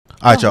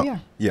All right, y'all.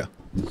 Yeah.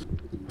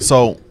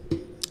 So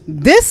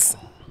this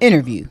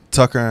interview,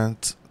 Tucker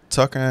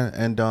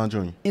and Don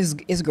Jr.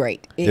 is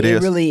great. It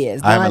really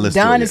is.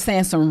 Don is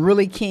saying some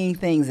really keen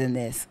things in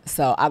this.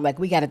 So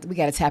we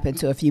gotta tap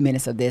into a few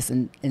minutes of this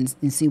and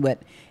see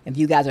what, if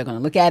you guys are gonna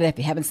look at it, if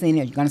you haven't seen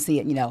it, you're gonna see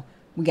it.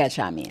 We gotta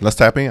chime in. Let's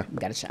tap in. We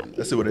gotta chime in.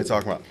 Let's see what they're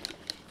talking about.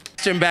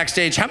 Him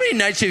backstage, how many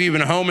nights have you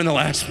been home in the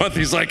last month?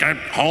 He's like, I'm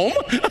home?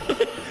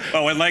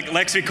 Oh, and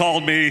Lexi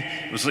called me,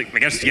 it was like, I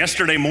guess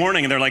yesterday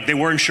morning, and they're like, they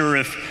weren't sure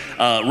if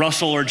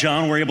Russell or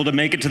John were able to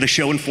make it to the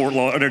show in Fort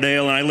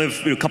Lauderdale, and I live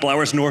a couple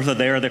hours north of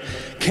there.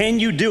 Can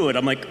you do it?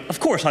 I'm like,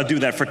 of course I'll do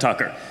that for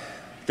Tucker.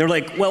 They're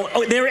like, well,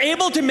 they're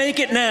able to make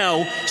it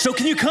now, so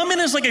can you come in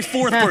as like a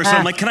fourth person?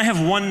 I'm like, can I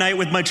have one night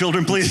with my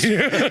children, please? For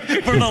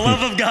the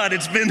love of God,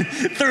 it's been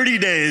 30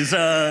 days.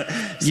 I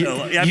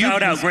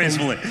bowed out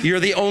gracefully. You're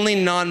the only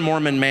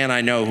non-Mormon man I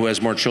know who has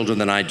more children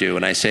than I do,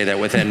 and I say that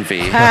with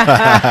envy.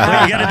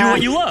 Well, you got to do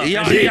what you love.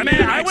 Yeah,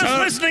 man, I was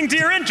listening to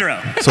your intro.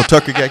 So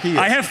Tucker got kids.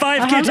 I have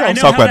 5 kids. I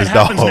know how that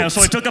happens now,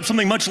 so I took up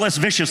something much less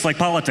vicious like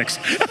politics.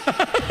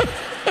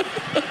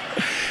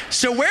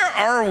 So where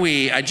are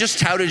we? I just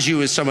touted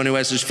you as someone who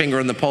has his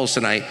finger on the pulse,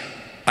 and I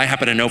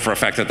happen to know for a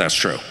fact that that's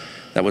true.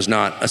 That was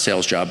not a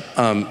sales job.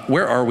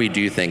 Where are we, do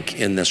you think,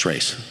 in this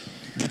race?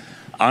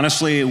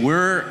 Honestly,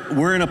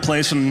 we're in a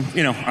place, and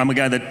I'm a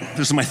guy that,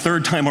 this is my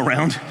 3rd time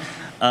around.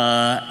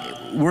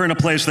 We're in a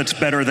place that's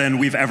better than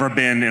we've ever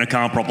been in a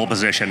comparable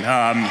position.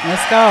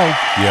 Let's go.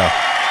 Yeah.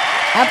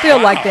 I feel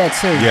like that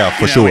too. Yeah,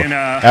 for sure.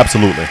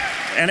 Absolutely.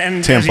 And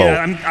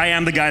I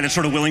am the guy that's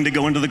sort of willing to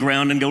go into the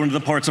ground and go into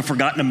the parts of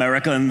forgotten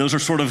America, and those are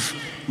sort of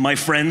my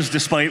friends,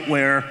 despite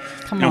where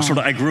sort of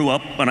I grew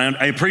up, and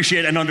I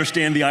appreciate and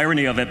understand the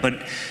irony of it,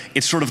 but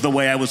it's sort of the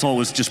way I was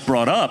always just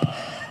brought up.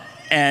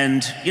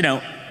 And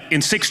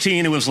in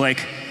 16, it was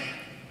like,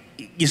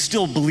 you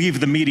still believe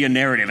the media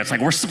narrative. It's like,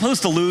 we're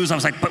supposed to lose. I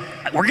was like, but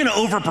we're going to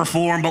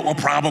overperform, but we'll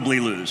probably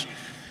lose.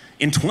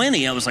 In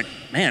 20, I was like,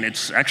 man,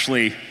 it's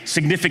actually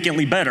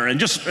significantly better. And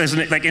just as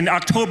like in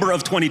October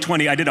of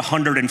 2020, I did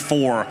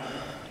 104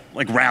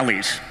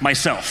 rallies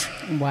myself.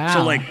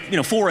 Wow.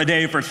 So 4 a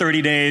day for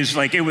 30 days.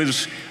 Like it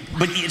was,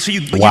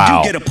 you do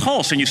get a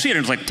pulse and you see it.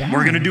 And it's like,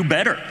 we're going to do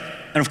better.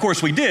 And of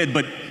course we did,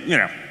 but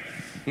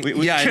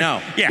I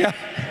know.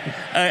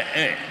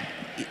 Yeah.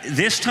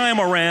 This time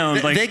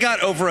around, they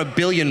got over 1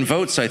 billion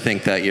votes, I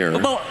think, that year.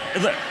 Well,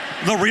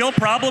 the real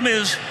problem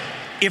is,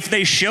 if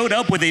they showed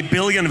up with 1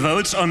 billion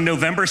votes on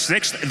November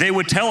 6th, they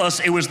would tell us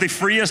it was the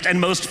freest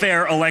and most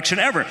fair election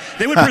ever.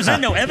 They would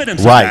present no evidence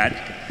of that.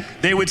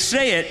 They would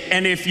say it,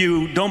 and if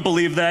you don't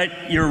believe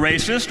that, you're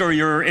racist or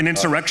you're an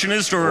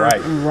insurrectionist or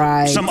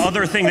some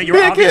other thing that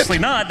you're obviously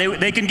not.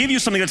 They can give you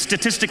something that's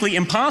statistically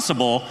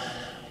impossible,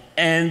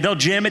 and they'll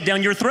jam it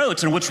down your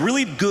throats. And what's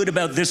really good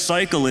about this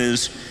cycle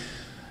is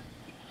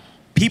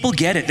people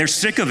get it. They're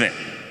sick of it.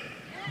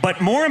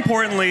 But more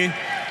importantly,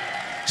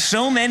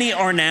 so many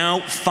are now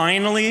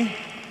finally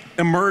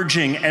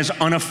emerging as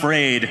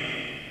unafraid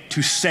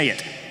to say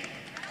it,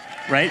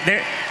 right?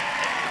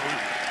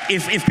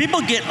 If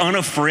people get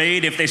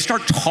unafraid, if they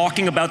start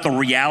talking about the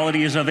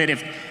realities of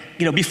it,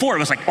 before it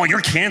was like, oh,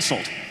 you're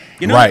canceled.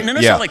 None of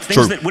the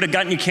things that would have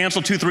gotten you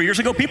canceled 2-3 years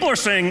ago, people are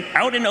saying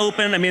out and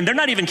open. I mean, they're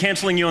not even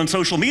canceling you on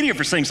social media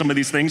for saying some of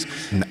these things.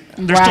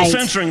 They're still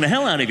censoring the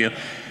hell out of you.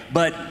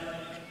 But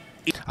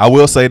I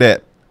will say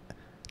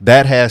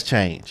that has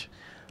changed.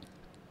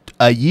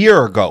 A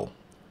year ago,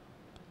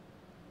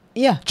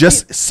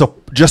 just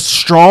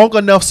strong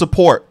enough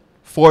support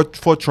for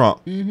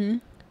Trump,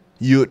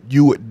 you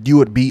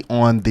would be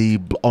on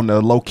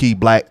the low key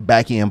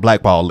back end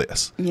blackball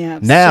list. Yeah.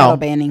 Now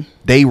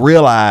they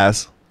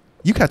realize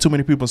you got too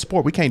many people in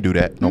support. We can't do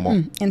that no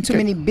more. And too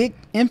many big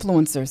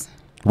influencers.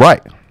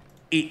 Right.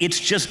 It's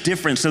just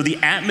different. So the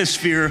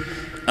atmosphere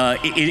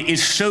it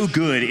is so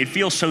good. It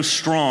feels so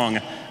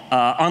strong.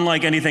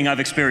 Unlike anything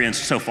I've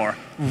experienced so far.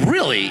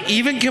 Really?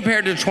 Even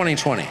compared to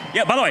 2020?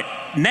 Yeah, by the way,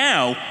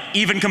 now,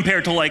 even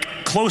compared to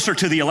closer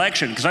to the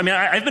election, because I mean,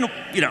 I've been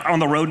on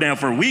the road now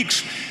for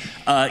weeks.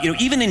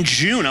 Even in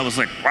June, I was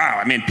like,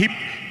 wow, I mean,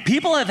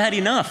 people have had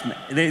enough.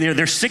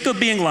 They're sick of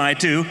being lied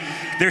to.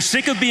 They're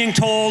sick of being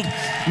told,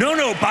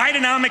 no,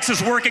 Bidenomics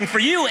is working for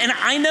you. And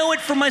I know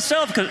it for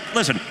myself, because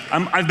listen,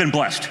 I've been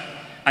blessed.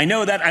 I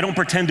know that. I don't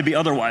pretend to be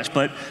otherwise,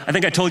 but I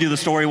think I told you the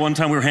story one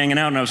time we were hanging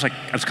out, and I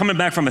was coming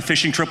back from a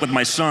fishing trip with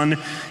my son.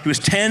 He was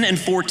 10 and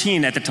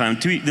 14 at the time,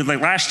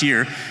 last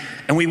year,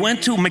 and we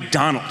went to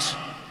McDonald's.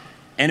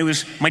 And it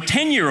was my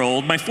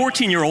 10-year-old, my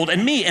 14-year-old,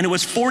 and me, and it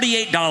was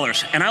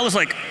 $48. And I was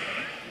like,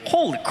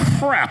 holy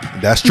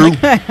crap. That's true.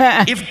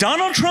 If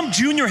Donald Trump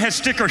Jr. has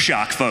sticker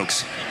shock,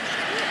 folks.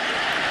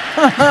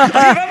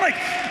 I'm like,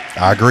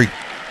 I agree.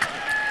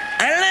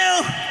 I don't know.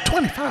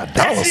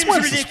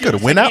 $25. Could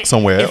have went out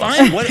somewhere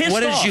else. What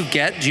did you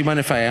get? Do you mind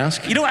if I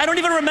ask? I don't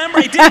even remember.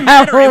 It didn't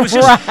matter. It was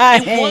just,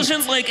 it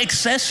wasn't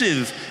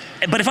excessive.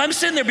 But if I'm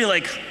sitting there, be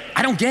like,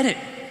 I don't get it.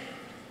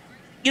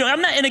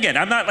 I'm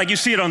not like you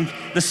see it on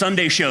the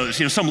Sunday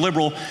shows, some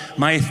liberal,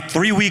 my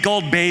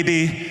 3-week-old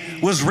baby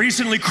was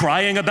recently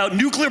crying about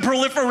nuclear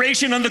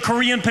proliferation on the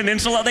Korean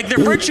Peninsula. Like,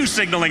 they're virtue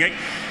signaling.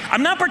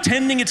 I'm not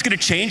pretending it's going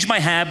to change my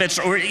habits,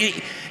 or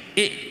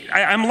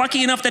I'm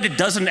lucky enough that it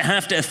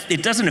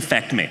doesn't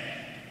affect me.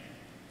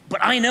 But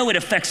I know it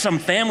affects some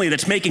family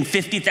that's making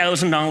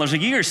 $50,000 a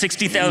year,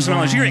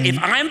 $60,000 a year. If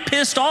I'm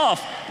pissed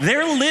off,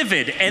 they're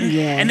livid,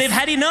 and they've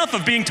had enough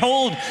of being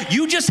told,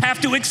 you just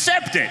have to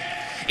accept it.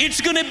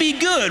 It's going to be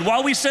good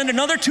while we send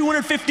another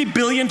 $250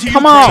 billion to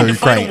Ukraine to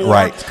fight a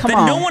war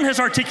that no one has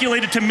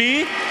articulated to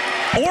me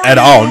or at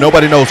all.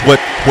 Nobody knows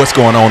what's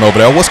going on over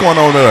there. What's going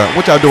on there?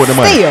 What y'all doing with the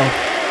money?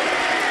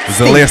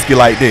 Zelensky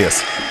like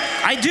this.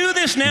 I do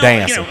this now.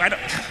 Dancing. You know, I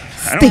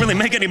don't really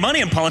make any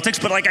money in politics,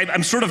 but like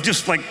I'm sort of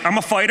just like, I'm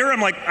a fighter.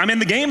 I'm in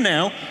the game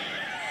now.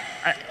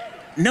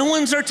 No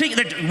one's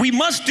articulated. We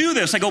must do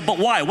this. I go, but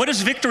why? What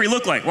does victory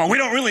look like? Well, we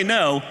don't really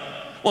know.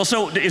 Well,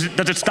 so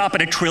does it stop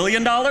at $1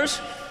 trillion?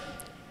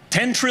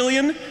 $10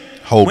 trillion?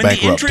 Hold when back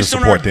the up interest to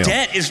on our support them.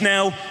 debt is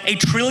now $1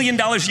 trillion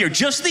a year.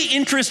 Just the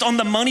interest on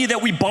the money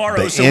that we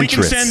borrow, so we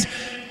can send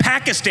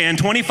Pakistan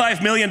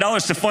 $25 million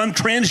to fund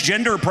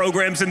transgender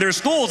programs in their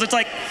schools. It's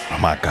like, oh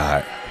my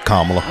God,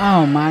 Kamala.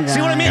 Oh my God.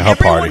 See what I mean?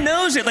 Everyone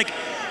knows it. Like,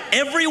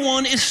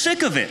 everyone is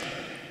sick of it.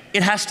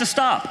 It has to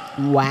stop.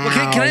 Wow.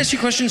 Well, can I ask you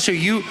a question? So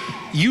you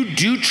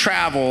do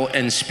travel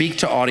and speak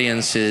to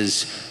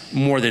audiences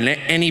more than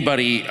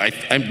anybody,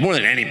 more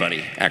than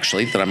anybody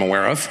actually that I'm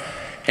aware of,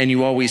 and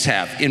you always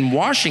have. In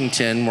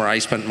Washington, where I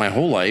spent my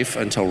whole life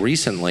until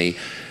recently,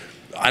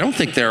 I don't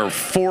think there are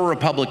 4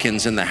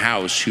 Republicans in the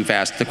House who've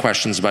asked the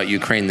questions about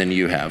Ukraine than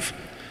you have.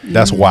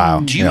 That's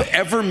wild. Do you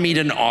ever meet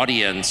an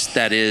audience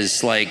that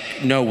is like,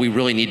 no, we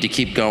really need to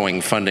keep going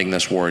funding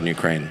this war in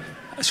Ukraine?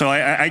 So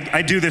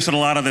I do this in a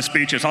lot of the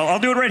speeches. I'll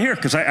do it right here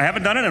because I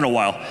haven't done it in a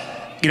while.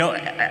 You know,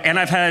 and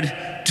I've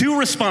had 2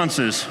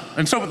 responses.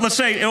 And so let's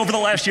say over the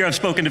last year I've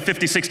spoken to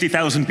 50,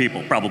 60,000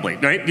 people probably,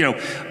 right? You know,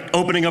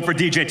 opening up for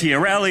DJT a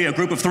rally, a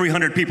group of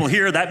 300 people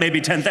here, that may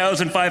be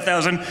 10,000,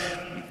 5,000.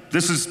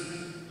 This is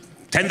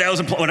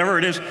 10,000, whatever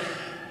it is.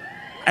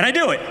 And I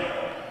do it.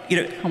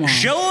 You know,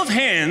 show of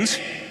hands,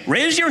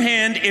 raise your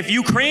hand if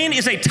Ukraine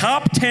is a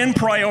top 10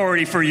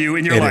 priority for you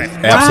in your life.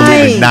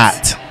 Absolutely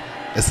not.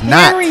 It's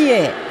not.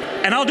 Period.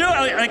 And I'll do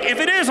it. Like, if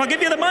it is, I'll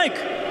give you the mic.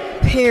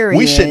 Period.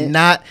 We should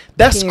not.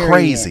 That's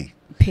crazy.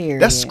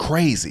 Period. That's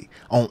crazy.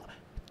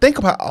 Think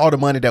about all the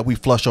money that we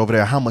flush over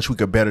there, how much we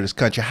could better this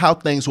country, how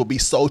things will be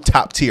so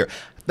top tier.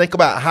 Think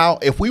about how,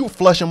 if we were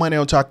flushing money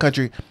into our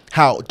country,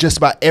 how just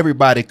about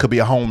everybody could be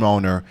a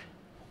homeowner.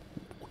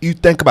 You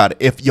think about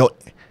it.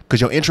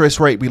 Because your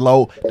interest rate be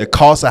low, the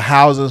cost of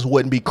houses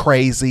wouldn't be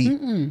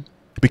crazy.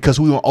 Because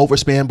we won't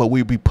overspend, but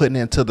we'd be putting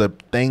into the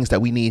things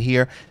that we need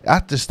here.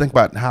 I just think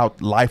about how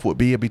life would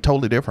be. It'd be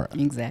totally different.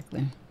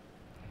 Exactly.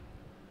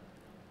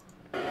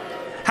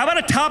 How about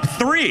a top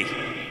 3?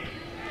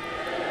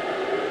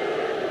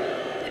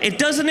 It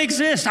doesn't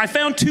exist. I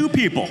found 2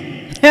 people. 2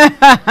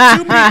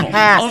 people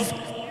of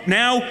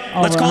now,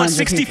 let's call it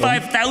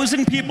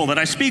 65,000 people that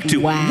I speak to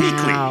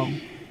weekly. Wow.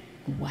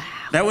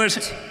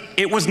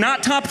 It was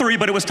not top 3,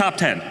 but it was top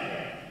 10.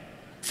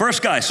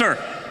 First guy, sir,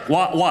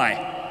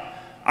 why?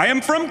 I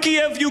am from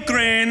Kiev,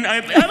 Ukraine. I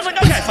was like,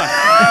 okay, fine.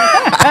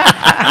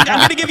 I'm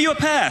going to give you a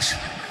pass.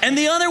 And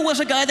the other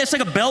was a guy that's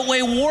like a Beltway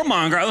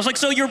warmonger. I was like,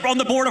 so you're on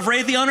the board of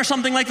Raytheon or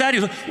something like that?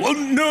 He was like, well,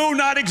 no,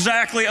 not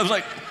exactly. I was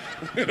like,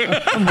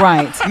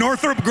 right.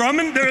 Northrop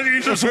Grumman? He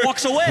just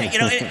walks away. You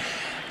know,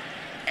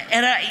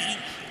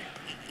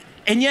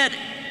 and yet,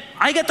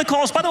 I get the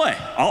calls. By the way,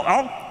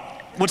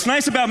 what's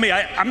nice about me,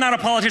 I'm not a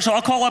politician, so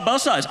I'll call out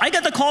both sides. I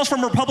get the calls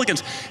from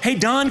Republicans. Hey,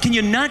 Don, can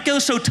you not go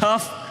so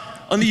tough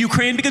on the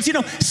Ukraine? Because, you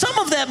know, some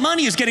of that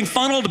money is getting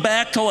funneled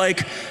back to,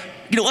 like,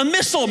 you know, a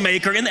missile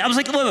maker. And I was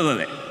like,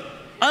 wait.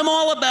 I'm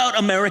all about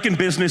American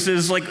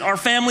businesses. Like, our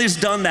family's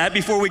done that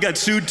before we got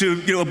sued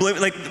to, you know,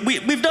 like,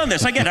 we've done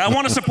this. I get it. I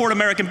want to support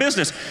American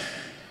business.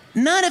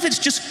 Not if it's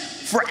just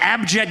for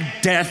abject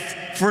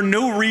death for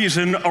no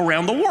reason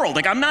around the world.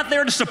 Like, I'm not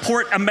there to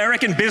support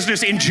American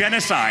business in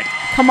genocide.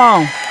 Come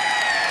on.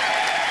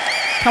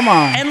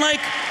 And like,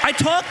 I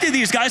talk to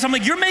these guys, I'm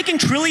like, you're making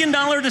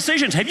trillion-dollar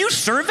decisions. Have you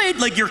surveyed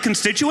like your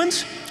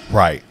constituents?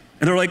 Right.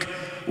 And they're like,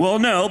 well,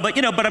 no, but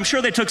you know, but I'm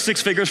sure they took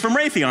 6 figures from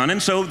Raytheon,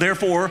 and so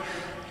therefore,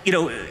 you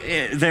know,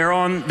 they're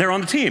on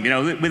the team. You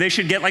know, they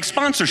should get like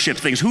sponsorship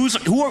things. Whose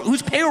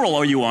payroll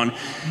are you on?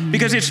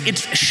 Because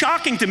it's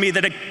shocking to me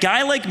that a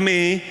guy like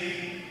me,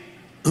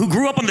 who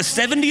grew up on the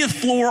 70th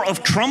floor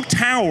of Trump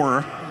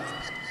Tower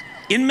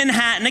in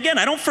Manhattan, again,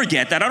 I don't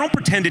forget that. I don't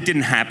pretend it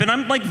didn't happen.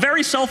 I'm like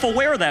very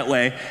self-aware that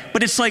way.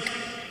 But it's like,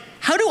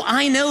 how do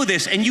I know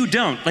this and you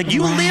don't? Like,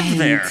 you live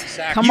there.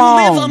 Exactly. You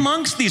live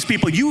amongst these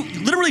people. You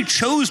literally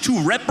chose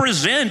to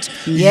represent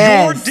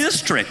your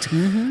district.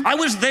 I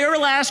was there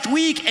last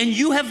week and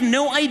you have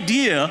no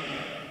idea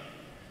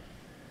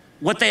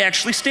what they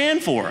actually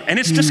stand for. And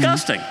it's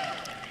disgusting.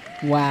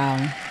 Wow.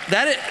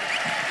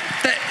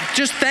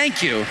 Just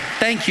thank you.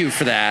 Thank you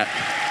for that.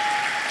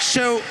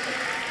 So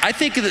I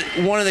think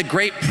that one of the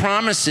great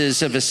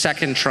promises of a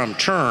second Trump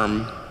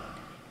term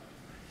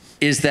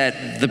is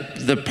that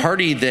the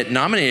party that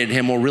nominated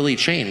him will really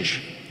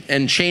change.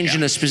 And change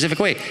in a specific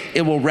way.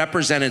 It will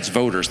represent its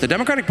voters. The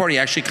Democratic Party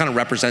actually kind of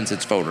represents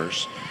its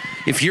voters.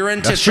 If you're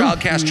into child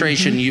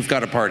castration, you've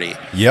got a party.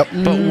 Yep.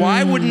 But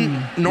why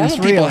wouldn't normal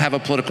people have a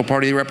political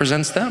party that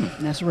represents them?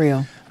 That's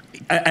real.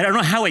 I don't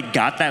know how it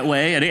got that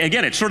way. And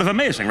again, it's sort of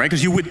amazing, right?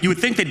 Because you would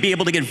think they'd be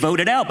able to get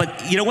voted out.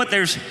 But you know what?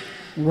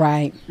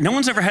 No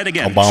one's ever had,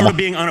 again, Obama. sort of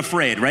being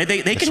unafraid, right?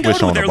 They can go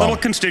to their little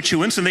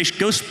constituents and they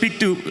go speak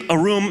to a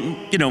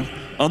room, you know,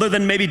 other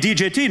than maybe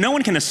DJT. No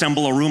one can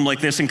assemble a room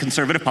like this in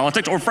conservative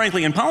politics or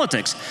frankly in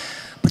politics.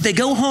 But they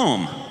go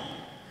home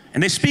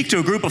and they speak to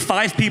a group of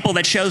 5 people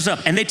that shows up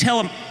and they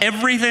tell them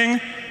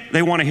everything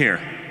they want to hear.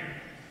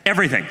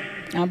 Everything.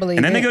 I believe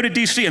and then it. they go to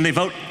DC and they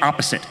vote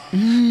opposite.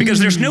 Because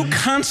there's no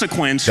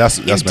consequence in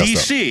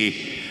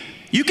DC.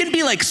 You can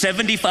be like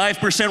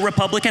 75%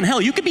 Republican.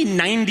 Hell, you could be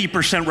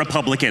 90%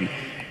 Republican.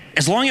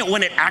 As long as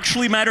when it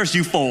actually matters,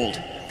 you fold.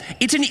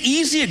 It's an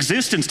easy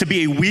existence to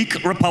be a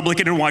weak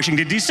Republican in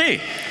Washington,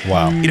 D.C.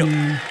 Wow.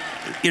 You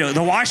know,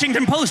 the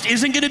Washington Post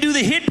isn't going to do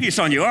the hit piece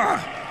on you.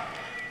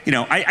 You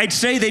know, I'd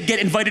say they'd get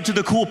invited to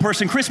the cool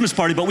person Christmas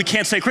party, but we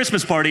can't say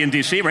Christmas party in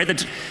D.C.,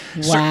 right?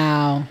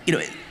 Wow. You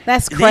know,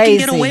 that's crazy. They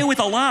can get away with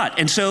a lot.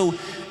 And so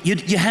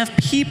you have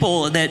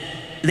people that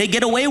they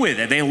get away with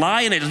it. They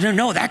lie and they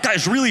no, that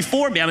guy's really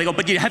for me. I go,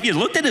 but have you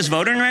looked at his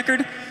voting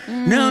record?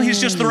 No,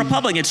 he's just the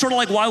Republican. It's sort of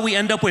like why we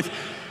end up with,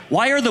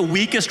 why are the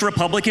weakest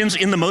Republicans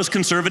in the most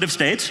conservative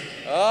states?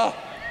 Oh.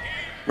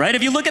 Right?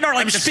 If you look at our,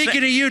 like, I'm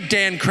speaking to you,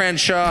 Dan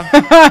Crenshaw.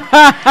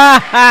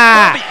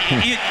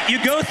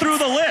 you go through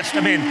the list.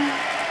 I mean,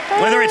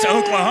 whether it's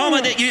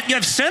Oklahoma, you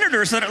have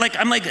senators that are like,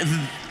 I'm like.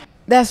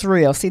 That's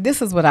real. See,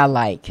 this is what I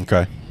like.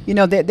 Okay. You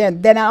know, they're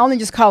not only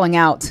just calling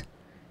out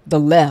the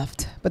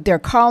left, but they're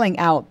calling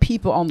out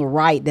people on the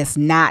right that's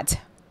not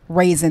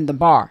raising the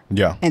bar.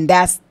 Yeah. And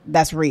that's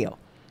real.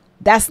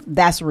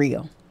 That's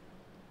real.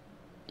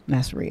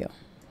 That's real.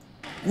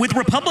 With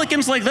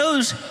Republicans like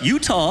those,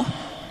 Utah,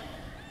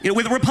 you know,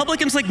 with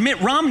Republicans like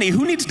Mitt Romney,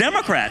 who needs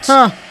Democrats?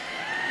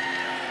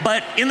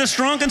 But in the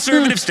strong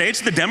conservative states,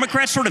 the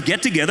Democrats sort of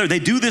get together, they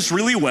do this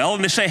really well,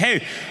 and they say,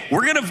 hey,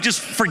 we're going to just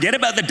forget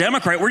about the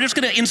Democrat. We're just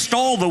going to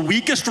install the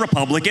weakest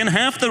Republican.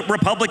 Half the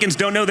Republicans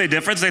don't know the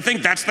difference. They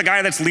think that's the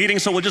guy that's leading,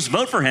 so we'll just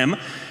vote for him.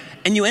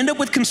 And you end up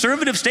with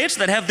conservative states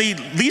that have the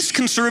least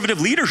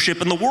conservative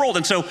leadership in the world.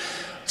 And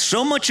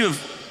so much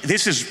of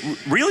this is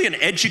really an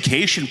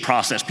education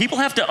process. People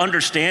have to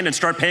understand and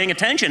start paying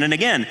attention. And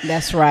again,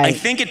 that's right. I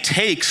think it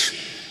takes,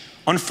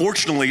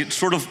 unfortunately,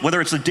 sort of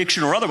whether it's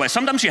addiction or otherwise,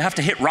 sometimes you have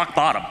to hit rock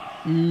bottom.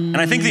 And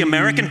I think the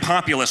American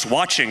populace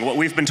watching what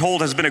we've been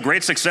told has been a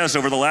great success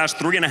over the last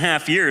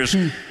 3.5 years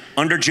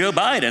under Joe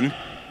Biden,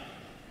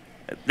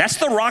 that's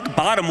the rock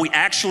bottom we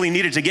actually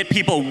needed to get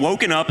people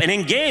woken up and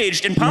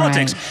engaged in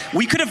politics. Right.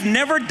 We could have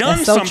never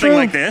done something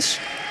like this.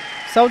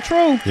 So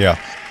true. Yeah.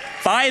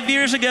 5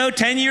 years ago,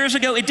 10 years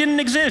ago, it didn't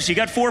exist. You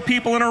got 4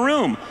 people in a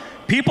room.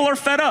 People are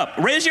fed up.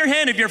 Raise your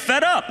hand if you're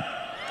fed up.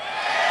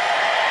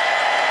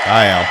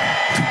 I am.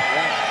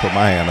 Put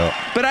my hand up.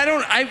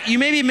 But you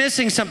may be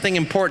missing something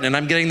important, and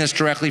I'm getting this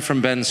directly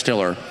from Ben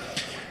Stiller.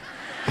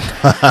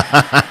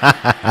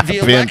 The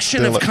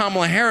election of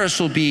Kamala Harris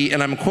will be,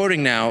 and I'm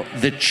quoting now,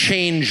 the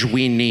change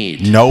we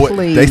need. No,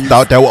 they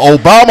thought that was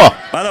Obama.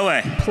 By the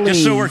way,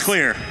 just so we're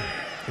clear,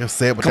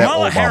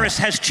 Kamala Harris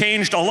has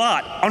changed a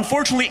lot.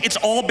 Unfortunately, it's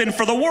all been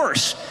for the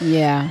worse.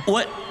 Yeah.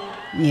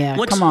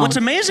 What's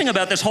amazing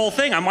about this whole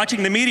thing, I'm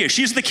watching the media.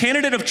 She's the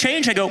candidate of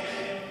change. I go,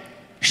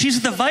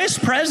 she's the vice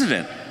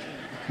president.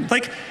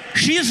 Like,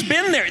 she has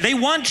been there. They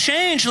want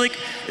change. Like,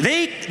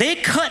 they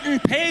cut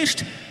and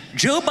paste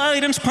Joe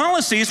Biden's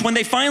policies when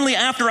they finally,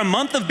 after a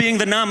month of being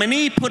the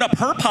nominee, put up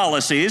her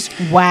policies.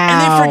 Wow.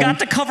 And they forgot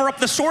to cover up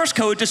the source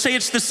code to say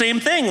it's the same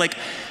thing. Like,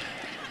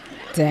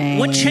 dang.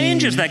 What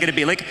change is that going to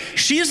be? Like,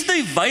 she's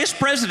the vice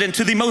president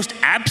to the most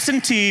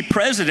absentee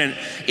president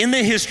in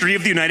the history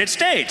of the United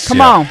States.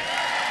 Come on.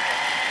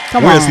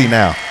 Where is he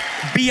now?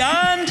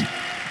 Beyond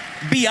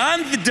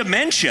the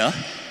dementia,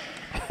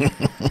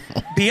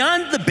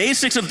 beyond the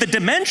basics of the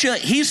dementia,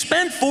 he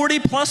spent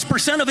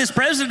 40+% of his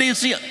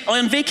presidency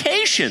on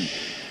vacation.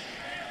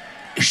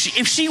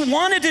 If she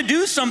wanted to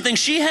do something,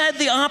 she had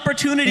the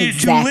opportunity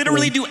to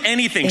literally do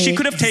anything. She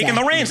could have taken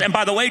the reins. And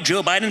by the way,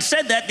 Joe Biden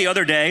said that the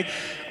other day.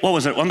 What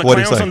was it? On the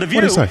Clowns on the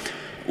View. What did he say?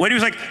 When he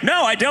was like,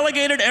 no, I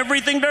delegated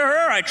everything to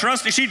her. I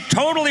trust her. She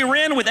totally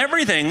ran with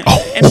everything.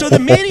 And so the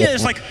media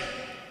is like,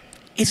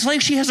 it's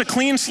like she has a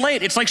clean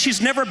slate. It's like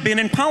she's never been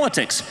in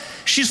politics.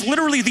 She's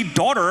literally the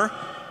daughter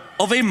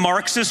of a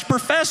Marxist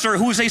professor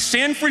who is a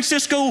San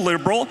Francisco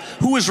liberal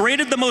who was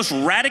rated the most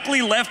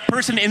radically left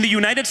person in the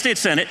United States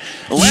Senate,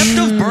 left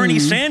of Bernie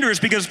Sanders,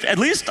 because at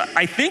least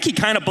I think he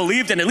kind of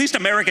believed in at least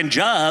American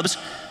jobs.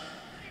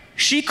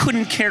 She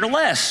couldn't care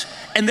less.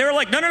 And they're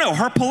like, no.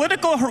 Her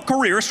political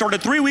career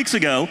started 3 weeks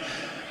ago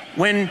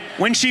when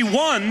she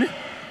won,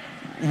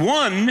 we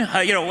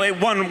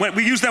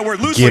use that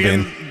word loosely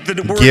in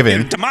the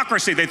word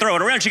democracy. They throw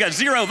it around. She got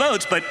 0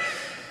 votes, but,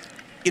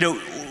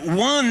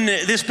 won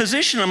this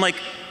position. I'm like,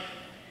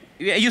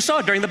 You saw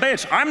it during the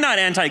debates. I'm not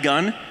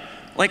anti-gun.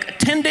 Like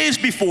 10 days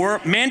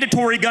before,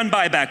 mandatory gun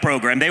buyback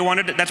program. They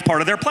wanted it, that's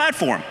part of their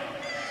platform.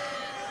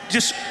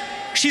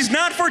 She's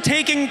not for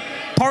taking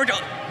part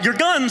your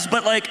guns,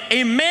 but like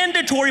a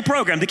mandatory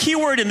program. The key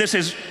word in this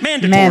is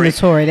mandatory.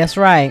 Mandatory, that's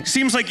right.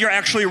 Seems like you're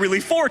actually really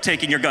for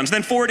taking your guns.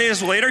 Then 4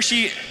 days later,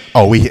 she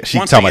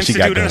wants to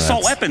institute an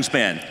assault weapons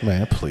ban.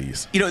 Man,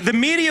 please. You know, the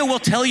media will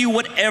tell you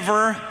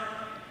whatever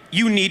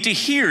you need to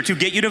hear to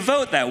get you to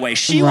vote that way.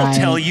 She will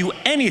tell you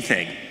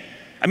anything.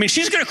 I mean,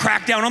 she's going to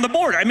crack down on the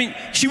border. I mean,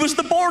 she was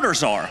the border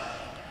czar.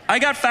 I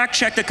got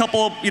fact-checked a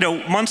couple,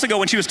 months ago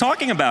when she was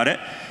talking about it,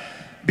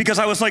 because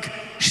I was like,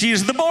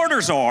 she's the border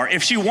czar.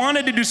 If she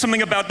wanted to do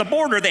something about the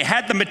border, they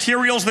had the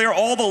materials there,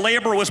 all the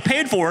labor was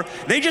paid for.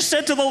 They just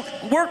said to the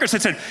workers, they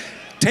said,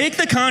 take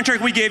the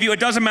contract we gave you, it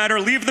doesn't matter,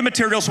 leave the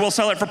materials, we'll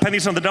sell it for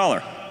pennies on the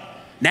dollar.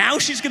 Now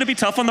she's going to be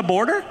tough on the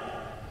border?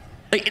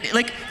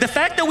 Like the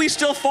fact that we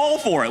still fall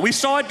for it. We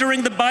saw it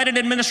during the Biden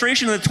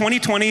administration in the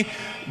 2020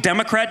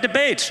 Democrat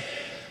debates.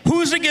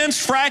 Who's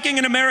against fracking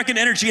and American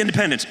energy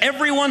independence?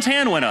 Everyone's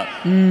hand went up.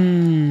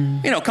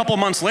 A couple of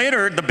months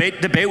later,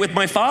 debate with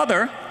my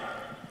father.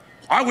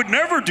 I would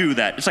never do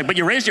that. It's like, but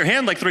you raised your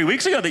hand like 3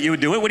 weeks ago that you would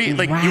do it. What do you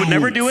you would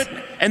never do it?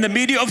 And the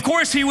media, of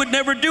course, he would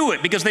never do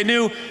it because they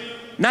knew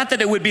not that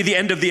it would be the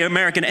end of the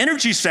American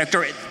energy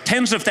sector,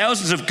 tens of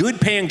thousands of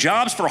good-paying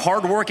jobs for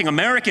hardworking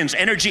Americans,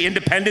 energy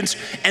independence,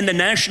 and the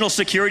national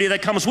security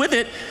that comes with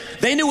it.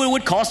 They knew it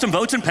would cost them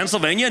votes in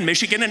Pennsylvania and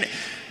Michigan,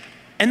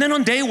 and then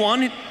on day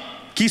one.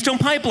 Keystone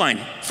Pipeline,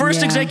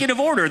 first executive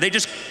order. They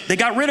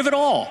got rid of it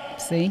all.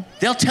 See?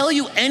 They'll tell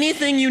you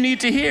anything you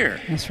need to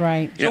hear. That's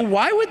right. So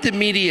why would the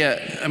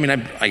media, I mean,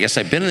 I guess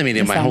I've been in the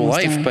media my whole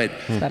life, but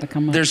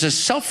there's a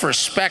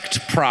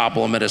self-respect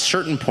problem at a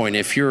certain point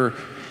if you're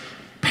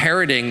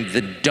parroting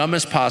the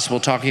dumbest possible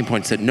talking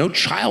points that no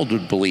child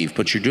would believe,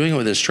 but you're doing it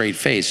with a straight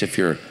face. If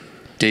you're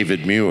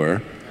David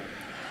Muir,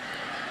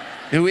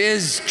 who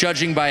is,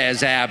 judging by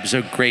his abs,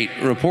 a great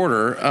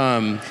reporter,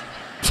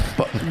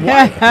 but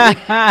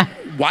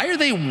why are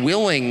they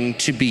willing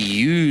to be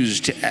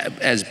used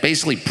as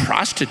basically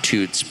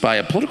prostitutes by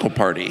a political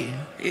party?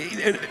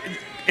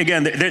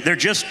 Again,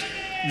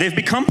 they've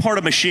become part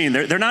of a machine.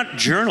 They're not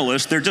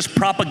journalists, they're just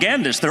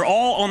propagandists. They're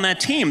all on that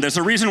team. There's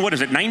a reason,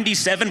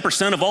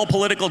 97% of all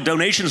political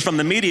donations from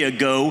the media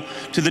go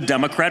to the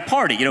Democrat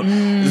Party.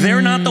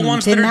 They're not the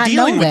ones that are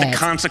dealing with the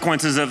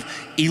consequences of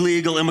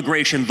illegal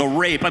immigration, the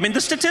rape. I mean,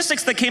 the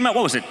statistics that came out,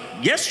 what was it,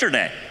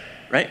 yesterday,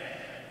 right?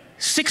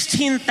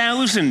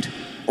 16,000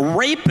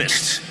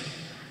 rapists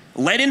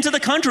led into the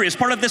country as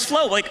part of this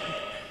flow, like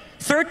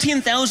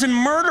 13,000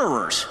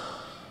 murderers.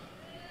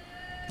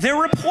 They're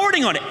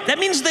reporting on it. That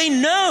means they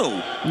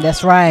know.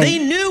 That's right. They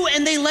knew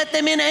and they let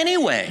them in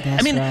anyway.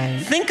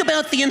 Think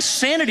about the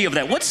insanity of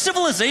that. What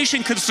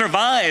civilization could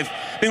survive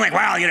being like,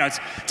 wow,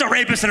 it's a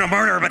rapist and a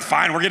murderer, but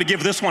fine, we're going to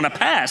give this one a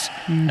pass.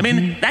 I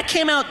mean, that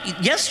came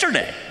out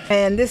yesterday.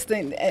 And this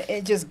thing,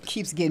 it just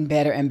keeps getting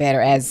better and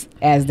better as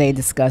they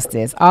discuss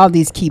this. All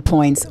these key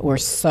points were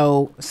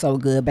so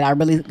good, but I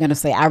really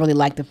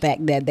like the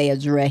fact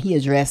that he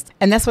addressed,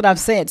 and that's what I've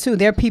said too.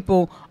 There are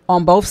people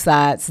on both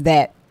sides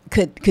that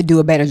could do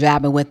a better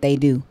job in what they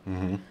do.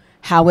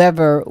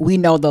 However, we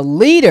know the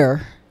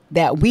leader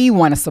that we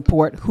want to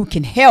support who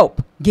can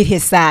help get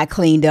his side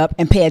cleaned up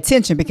and pay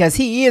attention, because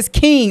he is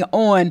keen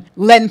on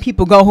letting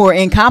people go who are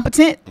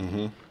incompetent,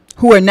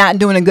 who are not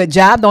doing a good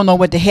job, don't know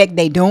what the heck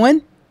they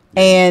doing.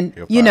 And,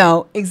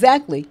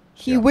 exactly.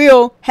 He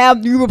will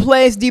have you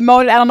replaced,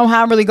 demoted. I don't know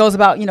how it really goes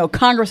about,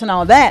 Congress and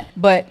all that.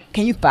 But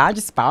can you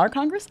just fire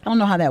Congress? I don't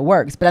know how that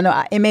works. But I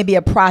know it may be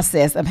a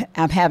process of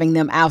having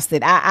them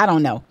ousted. I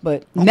don't know.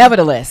 But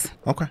nevertheless.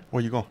 Okay.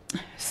 Where you going?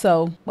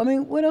 So,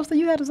 what else do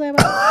you have to say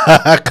about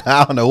it?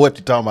 I don't know what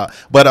you're talking about.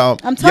 But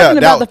I'm talking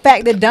about the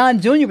fact that Don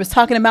Jr. was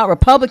talking about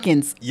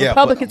Republicans.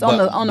 Republicans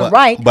on the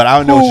right. But I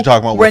don't know what you're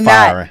talking about with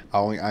firing.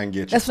 I didn't get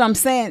you. That's what I'm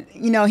saying.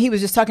 He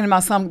was just talking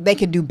about some they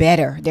could do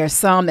better. There's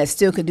some that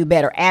still could do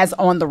better, as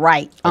on the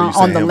right,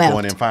 on the left.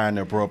 Going and firing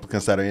the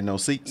Republicans that are in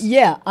those seats?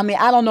 Yeah.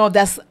 I don't know if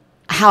that's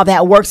how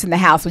that works in the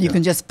House, where you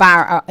can just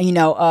fire,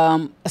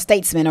 a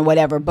statesman or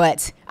whatever.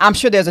 But I'm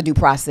sure there's a due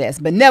process.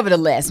 But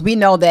nevertheless, we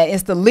know that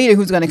it's the leader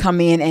who's going to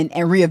come in and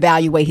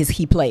reevaluate his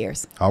key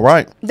players. All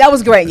right. That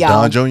was great,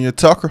 y'all. Don Jr.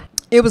 Tucker.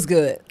 It was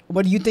good.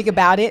 What do you think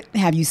about it?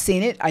 Have you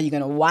seen it? Are you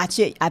going to watch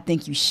it? I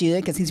think you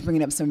should, because he's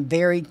bringing up some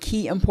very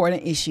key,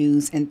 important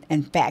issues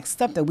and facts,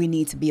 stuff that we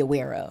need to be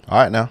aware of. All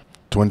right, now.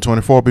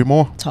 2024 will be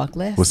more. Talk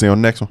less. We'll see you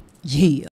on the next one. Yeah.